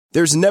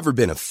There's never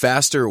been a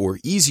faster or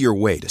easier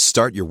way to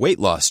start your weight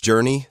loss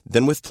journey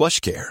than with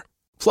PlushCare.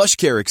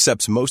 PlushCare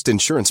accepts most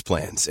insurance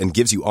plans and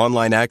gives you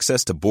online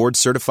access to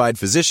board-certified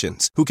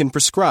physicians who can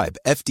prescribe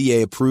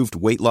FDA-approved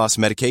weight loss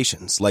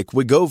medications like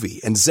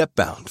Wegovy and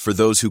Zepbound for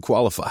those who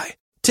qualify.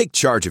 Take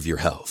charge of your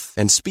health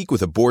and speak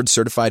with a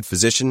board-certified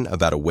physician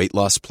about a weight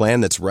loss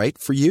plan that's right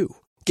for you.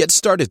 Get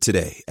started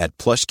today at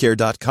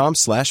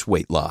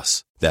plushcare.com/weight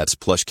loss. That's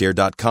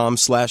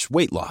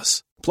plushcare.com/weight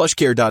loss.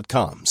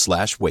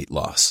 plushcare.com/weight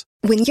loss.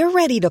 When you're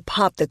ready to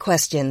pop the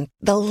question,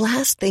 the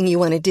last thing you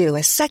want to do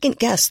is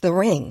second-guess the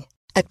ring.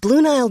 At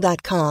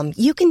BlueNile.com,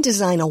 you can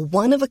design a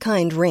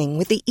one-of-a-kind ring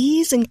with the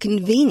ease and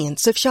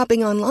convenience of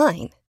shopping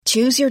online.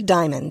 Choose your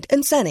diamond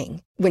and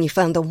setting. When you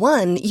find the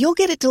one, you'll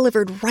get it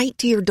delivered right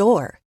to your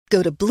door.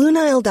 Go to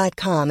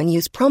BlueNile.com and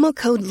use promo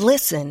code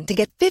LISTEN to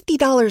get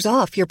 $50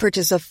 off your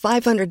purchase of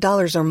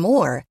 $500 or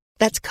more.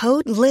 That's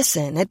code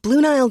LISTEN at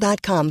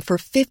BlueNile.com for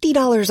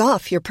 $50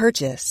 off your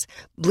purchase.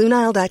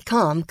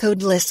 BlueNile.com,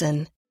 code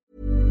LISTEN.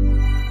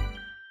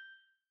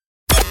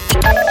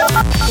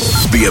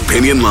 The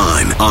Opinion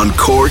Line on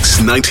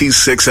Cork's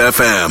 96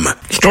 FM.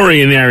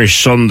 Story in the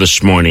Irish Sun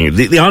this morning.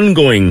 The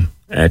ongoing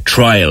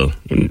trial,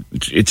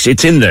 it's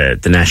in the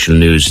national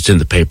news, it's in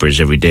the papers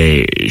every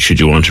day, should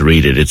you want to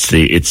read it. It's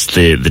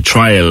the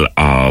trial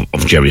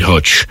of Gerry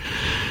Hutch.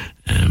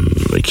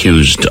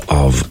 Accused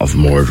of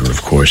murder,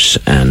 of course,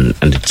 and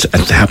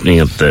it's happening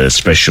at the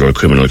Special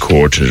Criminal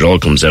Court, and it all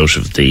comes out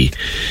of the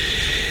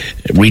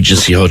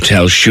Regency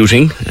Hotel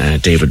shooting.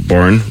 David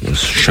Byrne was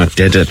shot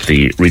dead at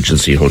the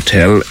Regency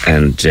Hotel,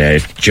 and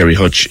Gerry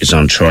Hutch is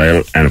on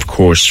trial, and of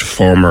course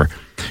former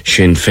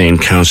Sinn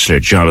Féin councillor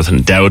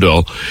Jonathan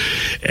Dowdall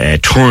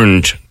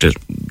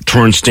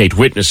turned state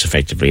witness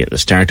effectively at the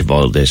start of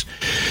all of this.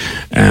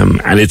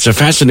 And it's a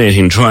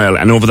fascinating trial,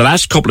 and over the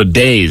last couple of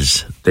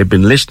days they've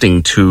been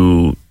listening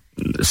to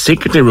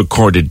secretly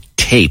recorded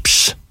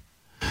tapes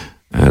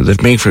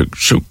that make for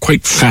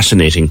quite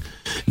fascinating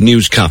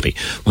news copy.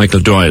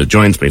 Michael Doyle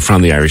joins me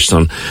from the Irish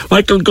Sun.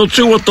 Michael, go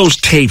through what those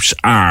tapes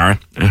are,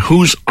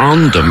 who's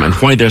on them and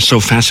why they're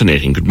so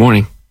fascinating. Good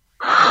morning.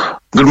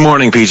 Good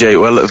morning, PJ.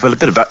 Well, a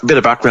bit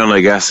of background,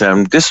 I guess.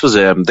 This was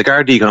the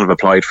Gardaí kind of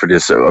applied for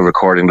this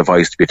recording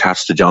device to be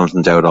attached to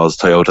Jonathan Dowdall's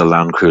Toyota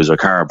Land Cruiser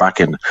car back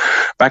in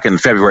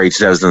February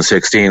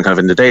 2016, kind of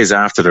in the days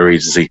after the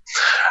Regency,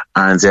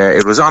 and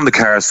it was on the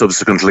car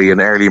subsequently in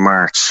early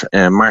March.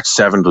 March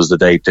 7th was the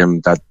date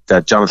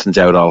that Jonathan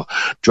Dowdall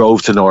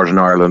drove to Northern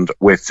Ireland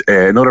with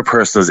another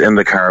person who's in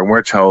the car, and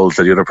we're told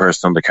that the other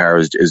person on the car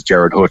is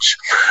Gerard Hutch,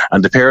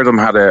 and the pair of them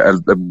had a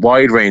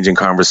wide-ranging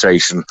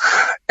conversation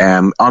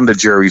on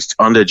the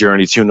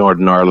journey to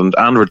Northern Ireland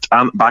and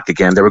back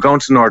again. They were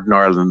going to Northern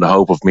Ireland in the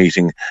hope of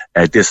meeting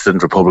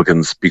dissident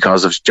Republicans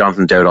because of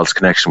Jonathan Dowdall's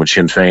connection with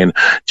Sinn Féin.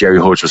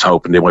 Gerry Hutch was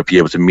hoping they might be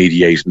able to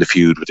mediate in the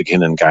feud with the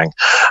Kinnan gang,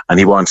 and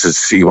he wanted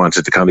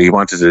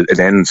an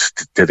end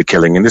to the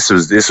killing. And this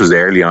was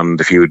early on in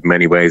the feud in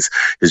many ways.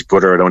 His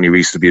brother had only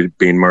recently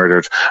been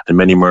murdered, and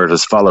many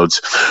murders followed.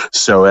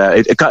 So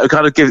it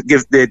kind of give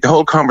the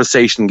whole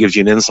conversation gives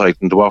you an insight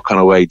into what kind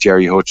of way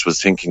Gerry Hutch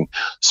was thinking.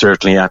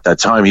 Certainly at that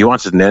time, he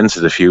wanted an end to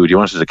the feud. He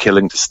wanted the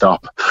killing to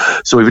stop.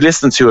 So we've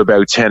listened to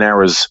about 10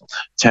 hours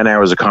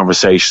of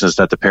conversations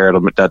that the pair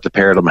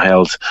of them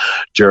held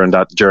during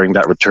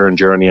that return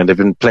journey, and they've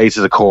been played to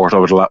the court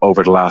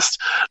over the last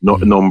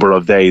number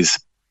of days.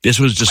 This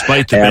was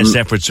despite the best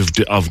efforts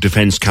of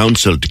Defence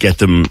Counsel to get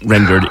them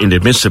rendered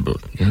inadmissible.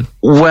 Yeah?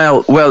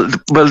 Well.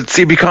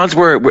 See, because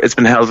it's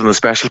been held in a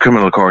special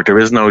criminal court, there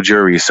is no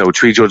jury, so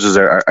 3 judges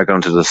are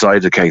going to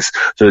decide the case.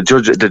 So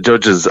the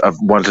judges have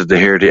wanted to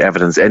hear the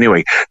evidence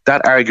anyway.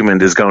 That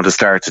argument is going to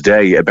start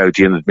today about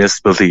the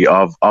inadmissibility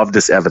of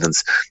this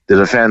evidence. The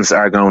defence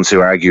are going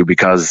to argue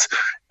because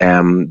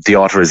the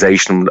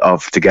authorization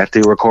to get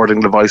the recording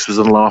device was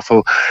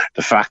unlawful.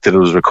 The fact that it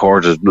was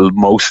recorded,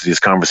 most of these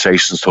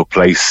conversations took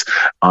place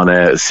on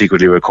a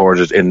secretly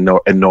recorded in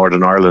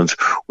Northern Ireland,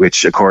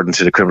 which, according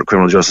to the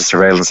Criminal Justice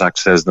Surveillance Act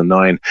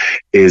 2009,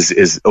 is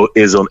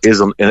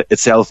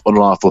itself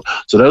unlawful.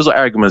 So those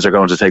arguments are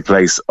going to take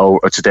place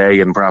today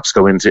and perhaps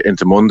go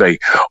into Monday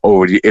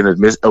over the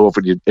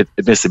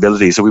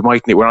admissibility. So we're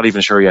not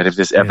even sure yet if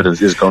this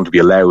evidence is going to be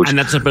allowed. And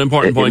that's an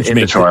important point to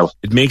make. The trial.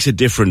 It makes it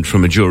different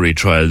from a jury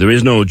trial. There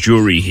is no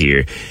jury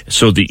here,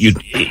 so that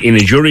in a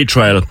jury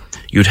trial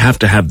you'd have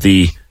to have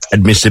the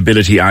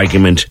admissibility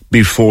argument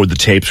before the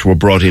tapes were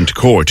brought into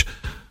court,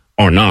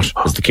 or not,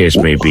 as the case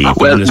may be.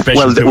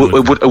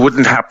 It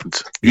wouldn't happen.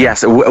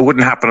 Yes, it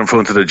wouldn't happen in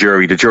front of the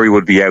jury. The jury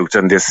would be out,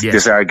 and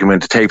this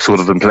argument, the tapes would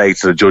have been played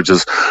to the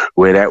judges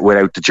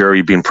without the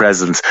jury being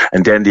present,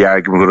 and then the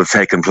argument would have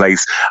taken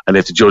place. And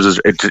if the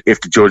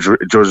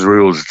judge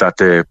ruled that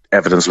the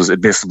evidence was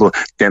admissible,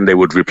 then they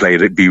would be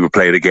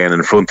replayed again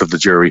in front of the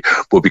jury.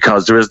 But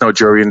because there is no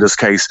jury in this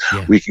case,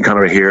 we can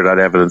kind of hear that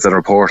evidence and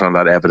report on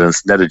that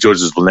evidence. Then the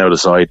judges will now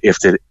decide if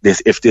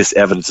this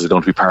evidence is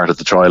going to be part of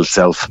the trial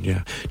itself.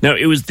 Yeah. Now,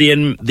 it was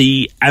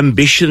the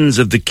ambitions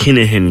of the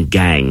Kinahan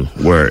gang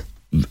were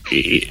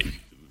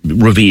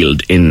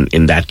revealed in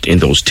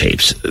those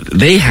tapes.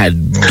 They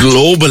had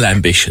global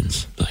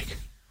ambitions, like.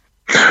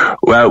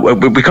 Well,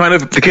 the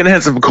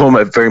Kinahans have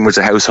become very much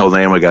a household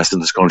name, I guess,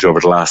 in this country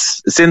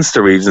since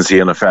the Regency,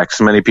 in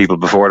effect. Many people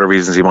before the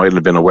Regency mightn't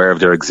have been aware of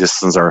their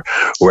existence or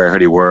where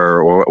they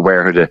were or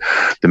where the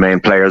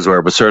main players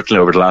were, but certainly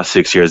over the last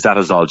 6 years, that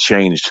has all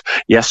changed.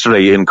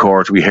 Yesterday in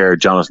court, we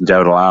heard Jonathan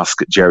Dowdall ask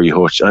Gerry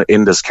Hutch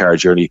in this car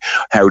journey,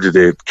 how did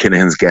the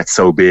Kinahans get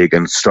so big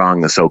and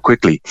strong and so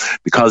quickly?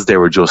 Because they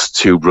were just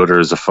two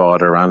brothers, a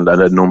father, and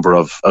a number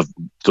of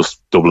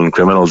just Dublin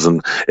criminals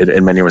in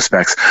many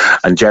respects.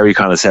 And Gerry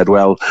kind of said,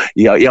 well,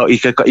 he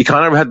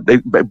kind of had,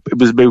 it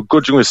was a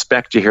good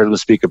respect you hear them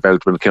speak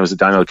about when it comes to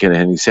Daniel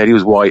Kinahan. He said he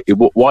was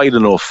wide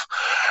enough,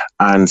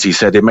 and he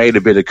said they made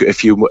a bit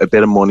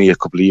of money a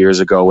couple of years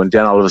ago, and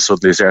then all of a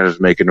sudden they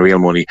started making real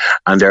money,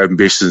 and their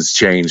ambitions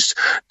changed.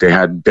 They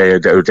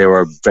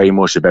were very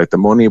much about the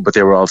money, but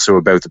they were also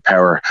about the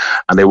power,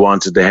 and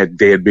they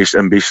had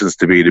ambitions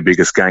to be the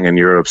biggest gang in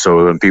Europe.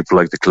 So when people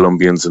like the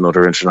Colombians and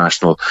other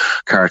international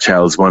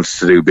cartels wanted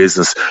to do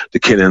business, the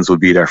Kinahans would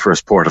be their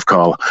first port of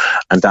call.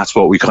 And that's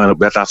what we kind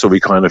of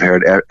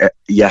heard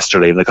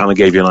yesterday, and it kind of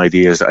gave you an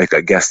idea,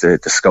 I guess, the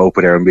scope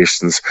of their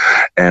ambitions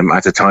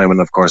at the time. And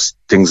of course,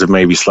 things have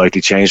maybe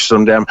slightly changed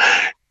from them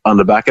on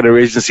the back of the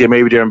Regency.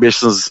 Maybe their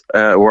ambitions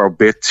were a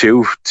bit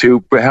too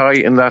high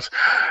in that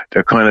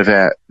they're kind of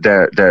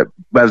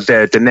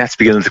the net's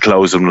beginning to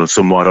close them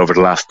somewhat over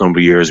the last number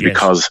of years. Yes.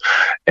 because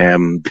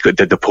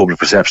the public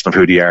perception of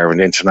who they are and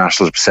the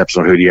international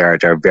perception of who they are,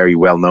 they're very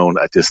well known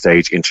at this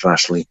stage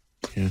internationally.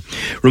 Yeah.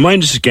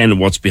 Remind us again of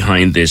what's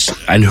behind this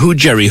and who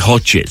Gerry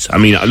Hutch is. I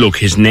mean, look,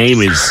 his name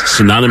is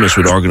synonymous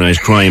with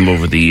organised crime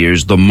over the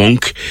years. The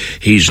monk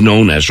he's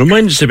known as.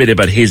 Remind us a bit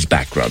about his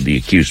background, the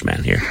accused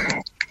man here.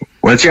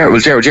 Well,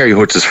 Gerry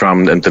Hutch is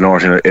from the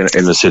north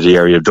in the city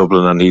area of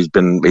Dublin, and he's.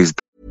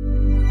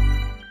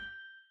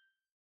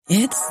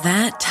 It's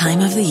that time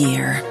of the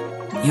year.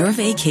 Your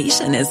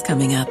vacation is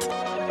coming up.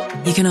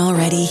 You can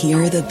already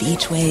hear the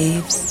beach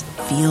waves,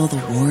 feel the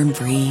warm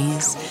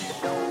breeze,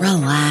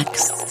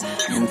 relax,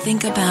 and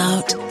think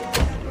about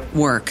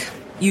work.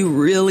 You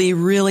really,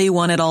 really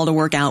want it all to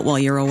work out while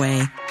you're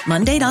away.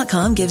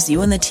 Monday.com gives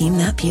you and the team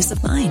that peace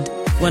of mind.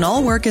 When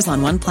all work is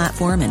on one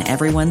platform and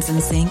everyone's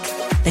in sync,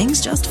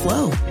 things just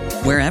flow.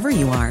 Wherever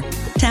you are,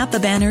 tap the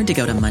banner to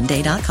go to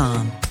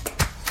Monday.com.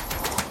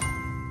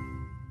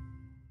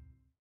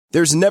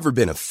 There's never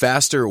been a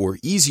faster or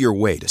easier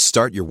way to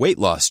start your weight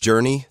loss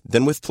journey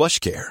than with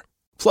PlushCare.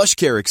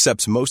 PlushCare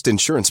accepts most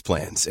insurance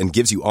plans and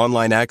gives you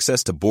online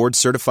access to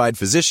board-certified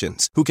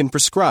physicians who can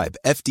prescribe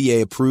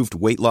FDA-approved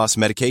weight loss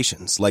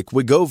medications like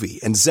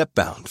Wegovy and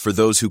Zepbound for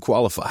those who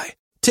qualify.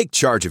 Take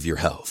charge of your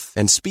health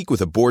and speak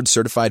with a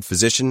board-certified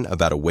physician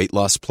about a weight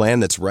loss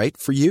plan that's right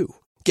for you.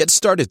 Get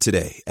started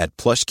today at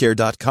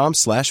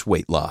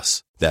plushcare.com/weight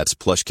loss. That's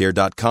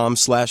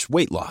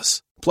plushcare.com/weight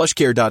loss.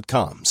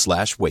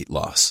 plushcare.com/weight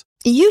loss.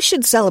 You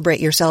should celebrate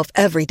yourself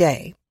every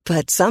day,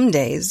 but some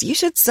days you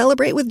should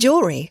celebrate with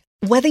jewelry.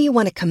 Whether you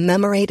want to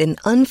commemorate an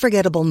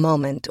unforgettable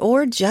moment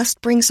or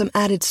just bring some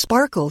added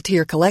sparkle to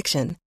your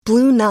collection,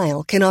 Blue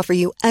Nile can offer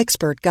you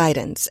expert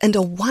guidance and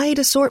a wide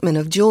assortment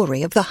of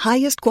jewelry of the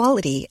highest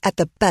quality at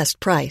the best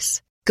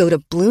price. Go to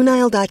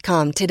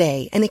BlueNile.com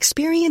today and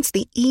experience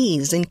the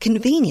ease and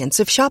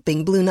convenience of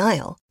shopping Blue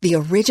Nile, the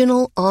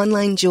original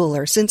online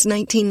jeweler since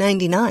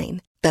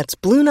 1999. That's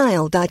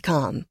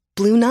BlueNile.com.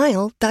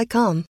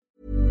 BlueNile.com.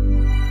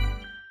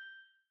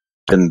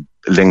 And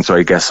linked,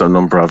 I guess, a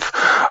number of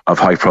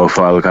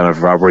high-profile kind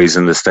of robberies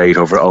in the state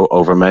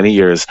over many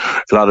years.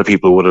 A lot of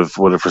people would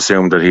have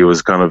presumed that he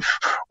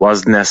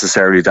wasn't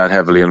necessarily that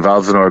heavily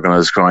involved in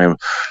organised crime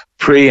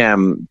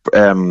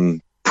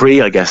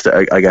I guess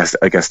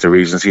the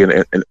Regency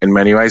in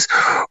many ways,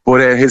 but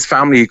his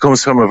family, he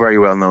comes from a very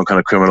well known kind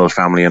of criminal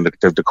family, and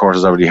the court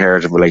has already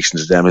heard in relation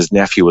to them. His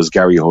nephew was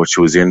Gary Hutch,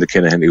 who was in the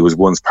Kinahan, who was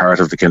once part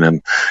of the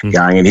Kinahan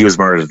gang, and he was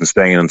murdered in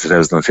Spain in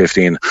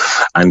 2015.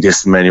 And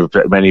this many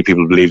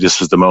people believe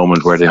this was the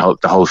moment where the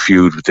whole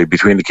feud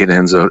between the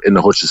Kinahans and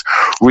the Hutches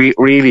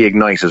really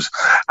ignited.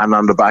 And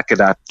on the back of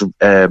that,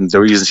 the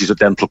Regency that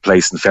then took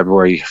place in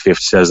February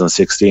 5th,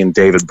 2016.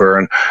 David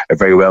Byrne, a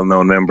very well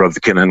known member of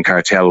the Kinahan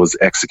cartel, was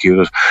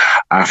executed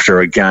after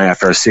a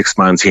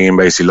 6-man team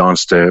basically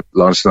launched a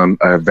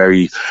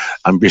very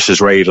ambitious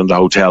raid on the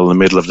hotel in the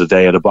middle of the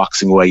day at a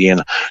boxing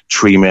weigh-in.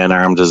 Three men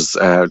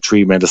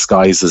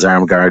disguised as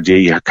armed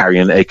Gardaí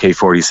carrying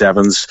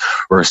AK-47s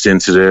burst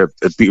into the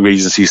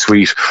Regency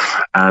suite,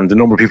 and a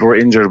number of people were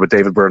injured, but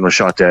David Byrne was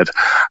shot dead.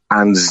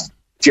 And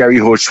Gerry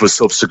Hutch was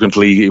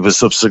subsequently he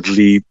was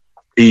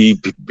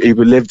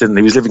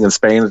living in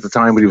Spain at the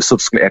time, but he was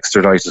subsequently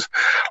extradited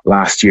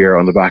last year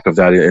on the back of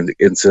that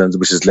incident,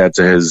 which has led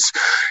to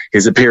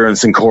his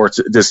appearance in court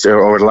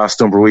over the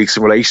last number of weeks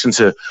in relation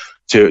to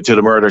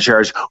the murder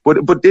charge.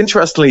 But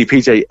interestingly,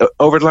 PJ,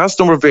 over the last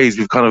number of days,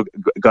 we've kind of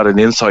got an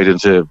insight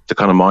into the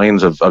kind of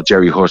minds of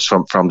Gerry Hutch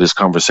from these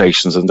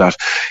conversations, and that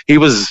he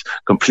was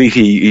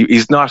completely,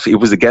 he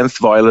was against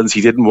violence.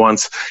 He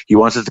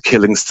wanted the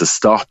killings to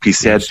stop. He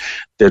said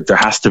that there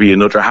has to be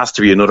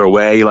another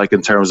way, like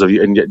in terms of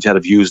instead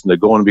of using the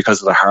gun,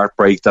 because of the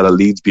heartbreak that it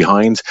leaves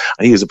behind.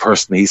 And he is a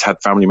person, he's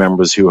had family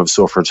members who have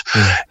suffered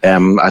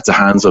at the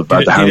hands of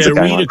gang. I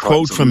read a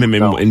quote from him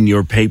in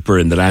your paper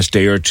in the last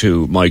day or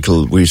two,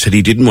 Michael, where you said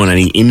he didn't want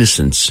any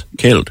innocents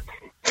killed.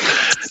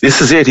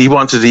 This is it. He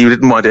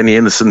didn't want any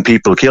innocent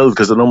people killed,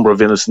 because a number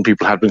of innocent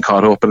people had been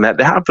caught up, and that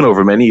they have been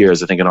over many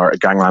years. I think in our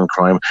gangland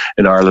crime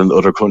in Ireland,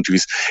 other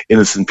countries,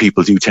 innocent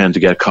people do tend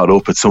to get caught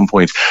up at some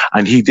point.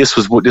 And this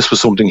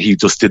was something he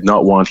just did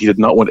not want. He did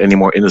not want any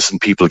more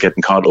innocent people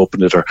getting caught up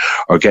in it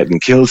or getting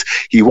killed.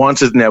 He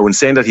wanted, now in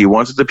saying that, he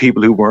wanted the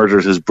people who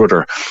murdered his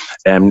brother,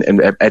 and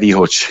Eddie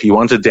Hutch, he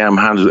wanted them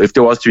handled. If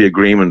there was to be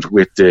agreement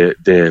with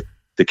the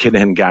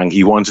Kinahan gang,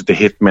 he wanted the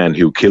hitmen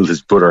who killed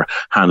his brother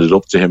handed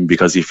up to him,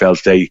 because he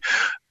felt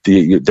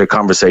the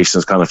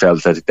conversations kind of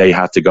felt that they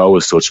had to go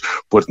as such.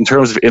 But in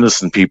terms of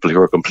innocent people who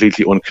are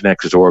completely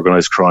unconnected to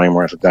organised crime,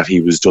 or that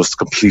he was just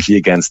completely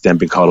against them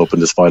being caught up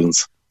in this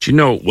violence. Do you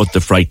know what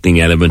the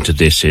frightening element of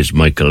this is,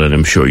 Michael? And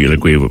I'm sure you'll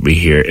agree with me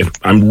here.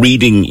 I'm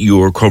reading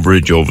your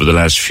coverage over the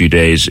last few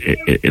days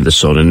in the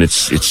Sun, and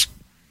it's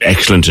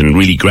excellent and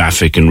really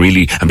graphic, and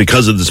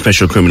because of the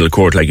Special Criminal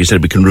Court, like you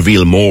said, we can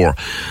reveal more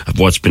of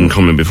what's been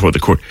coming before the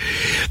court.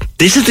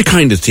 This is the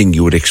kind of thing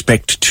you would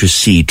expect to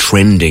see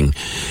trending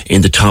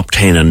in the top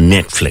 10 on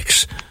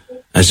Netflix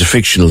as a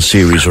fictional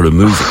series or a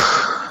movie.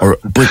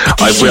 But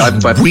this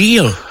is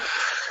real.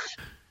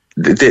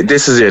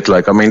 This is it.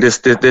 Like, I mean, it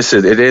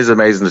is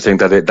amazing to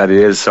think that it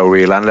is so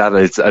real, and that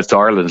it's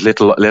Ireland,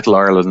 little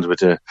Ireland,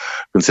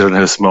 considering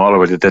how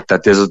small it is.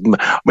 That there's,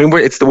 I mean,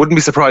 it wouldn't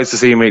be surprised to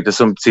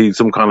see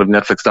some kind of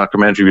Netflix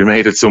documentary be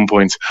made at some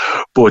point.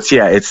 But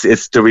yeah,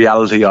 it's the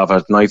reality of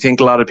it, and I think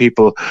a lot of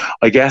people,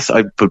 I guess,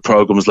 I put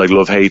programs like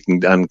Love, Hate,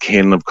 and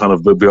Kin have kind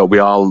of, we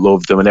all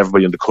love them, and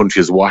everybody in the country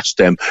has watched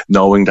them,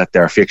 knowing that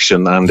they're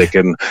fiction and they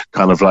can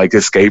kind of like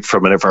escape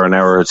from it for an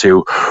hour or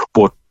two.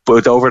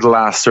 But over the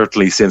last,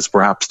 certainly since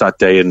perhaps that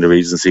day in the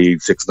Regency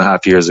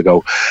 6.5 years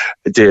ago,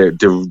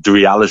 the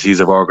realities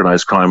of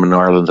organised crime in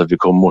Ireland have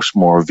become much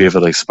more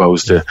vivid, I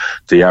suppose, to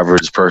the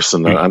average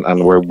person,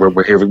 and we're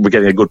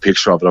getting a good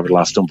picture of it over the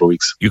last number of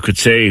weeks. You could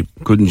say,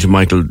 couldn't you,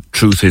 Michael,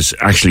 truth is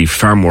actually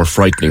far more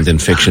frightening than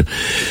fiction.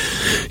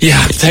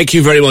 Yeah, thank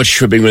you very much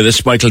for being with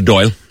us, Michael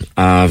Doyle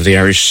of the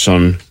Irish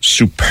Sun.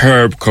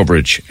 Superb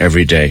coverage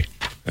every day.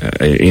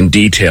 In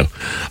detail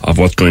of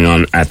what's going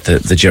on at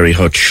the Gerry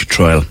Hutch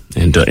trial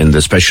in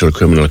the Special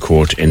Criminal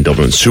Court in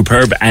Dublin.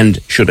 Superb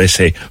and, should I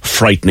say,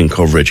 frightening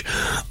coverage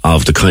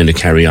of the kind of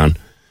carry-on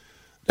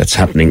that's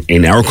happening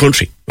in our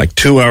country. Like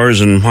 2 hours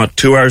and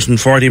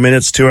 40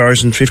 minutes, 2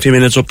 hours and 50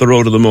 minutes up the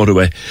road of the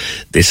motorway.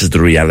 This is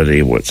the reality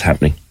of what's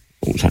happening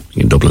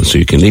in Dublin. So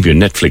you can leave your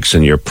Netflix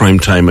and your prime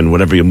time and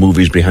whatever your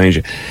movies behind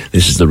you.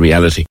 This is the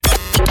reality.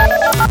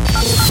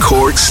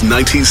 Cork's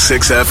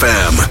 96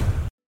 FM.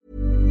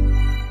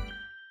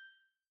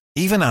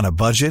 Even on a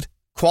budget,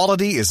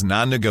 quality is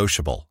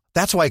non-negotiable.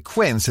 That's why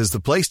Quince is the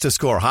place to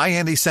score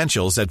high-end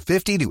essentials at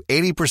 50 to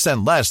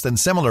 80% less than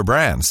similar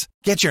brands.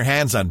 Get your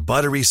hands on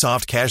buttery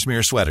soft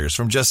cashmere sweaters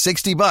from just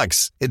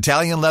 $60,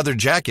 Italian leather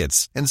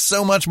jackets, and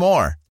so much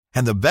more.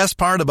 And the best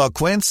part about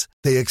Quince,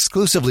 they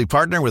exclusively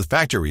partner with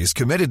factories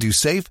committed to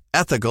safe,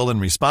 ethical, and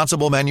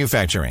responsible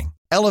manufacturing.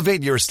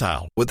 Elevate your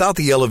style without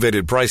the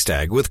elevated price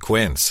tag with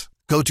Quince.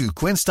 Go to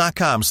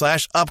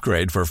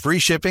quince.com/upgrade for free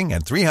shipping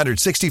and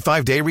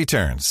 365-day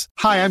returns.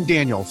 Hi, I'm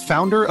Daniel,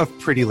 founder of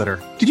Pretty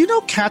Litter. Did you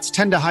know cats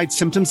tend to hide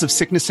symptoms of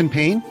sickness and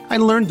pain? I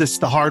learned this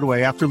the hard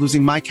way after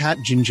losing my cat,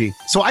 Gingy.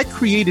 So I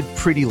created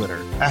Pretty Litter,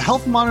 a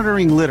health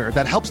monitoring litter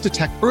that helps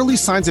detect early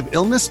signs of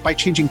illness by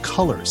changing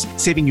colors,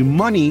 saving you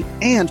money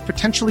and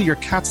potentially your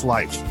cat's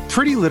life.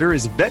 Pretty Litter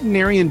is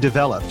veterinarian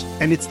developed,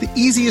 and it's the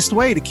easiest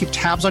way to keep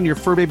tabs on your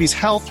fur baby's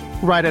health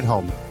right at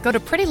home. Go to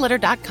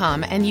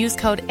prettylitter.com and use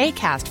code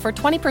ACAST for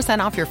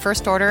 20% off your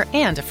first order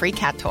and a free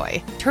cat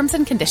toy. Terms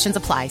and conditions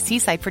apply. See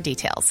site for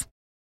details.